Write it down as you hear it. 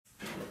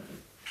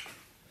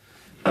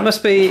It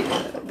must be.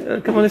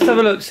 Come on, let's have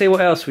a look. See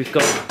what else we've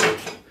got.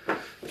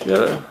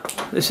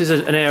 This is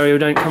an area we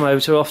don't come over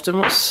too often.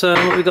 What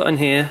have we got in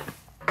here?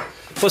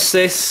 What's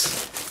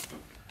this?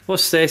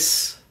 What's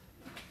this?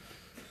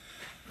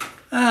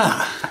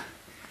 Ah,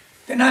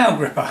 the nail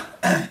gripper.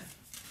 I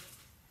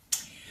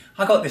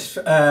got this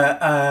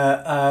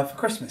for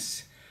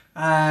Christmas,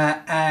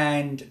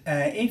 and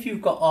if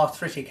you've got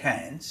arthritic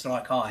hands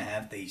like I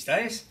have these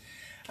days,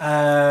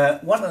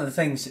 one of the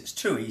things that's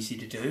too easy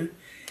to do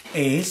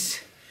is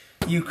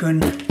you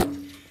can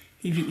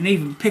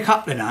even pick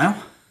up the nail.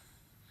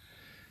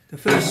 The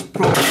first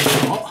problem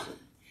you've got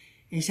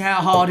is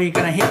how hard are you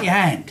going to hit your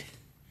hand.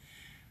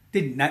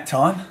 Didn't that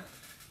time,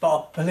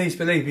 but please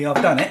believe me,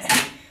 I've done it.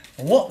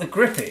 What the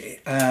gripper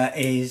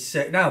is,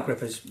 nail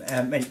gripper's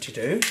meant to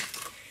do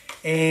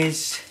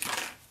is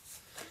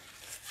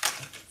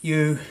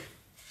you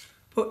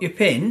put your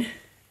pin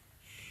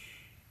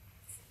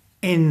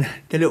in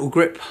the little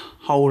grip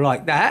hole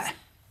like that,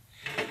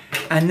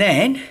 and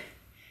then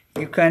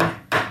you can,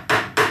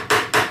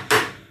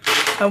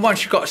 and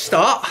once you've got a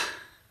start,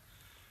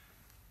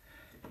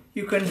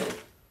 you can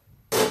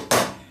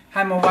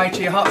hammer away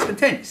to your heart's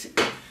content.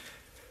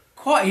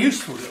 Quite a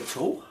useful little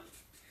tool.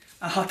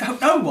 I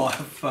don't know why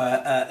I've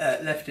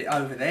left it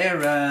over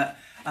there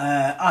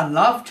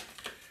unloved,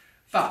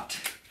 but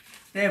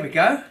there we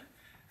go.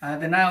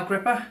 The nail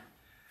gripper.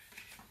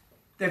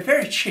 They're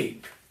very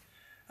cheap.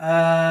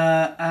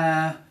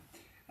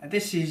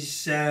 This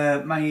is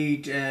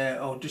made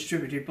or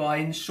distributed by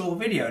In-Store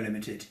Video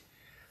Limited,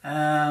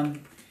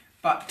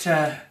 but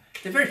they're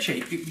very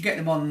cheap. You can get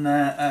them on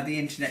the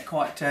internet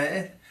quite.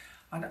 I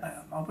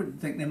wouldn't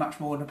think they're much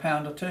more than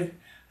 £1 or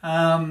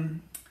 £2,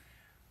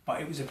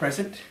 but it was a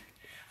present.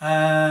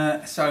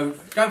 So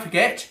don't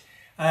forget,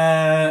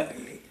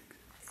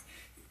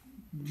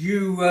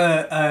 you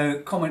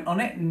comment on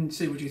it and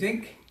see what you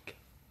think,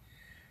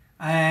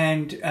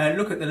 and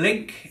look at the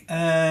link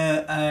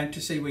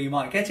to see where you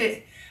might get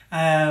it.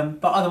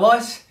 But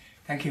otherwise,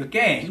 thank you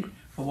again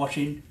for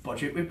watching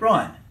Budget with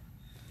Brian,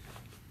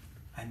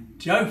 and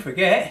don't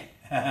forget,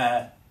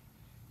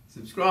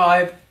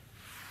 subscribe.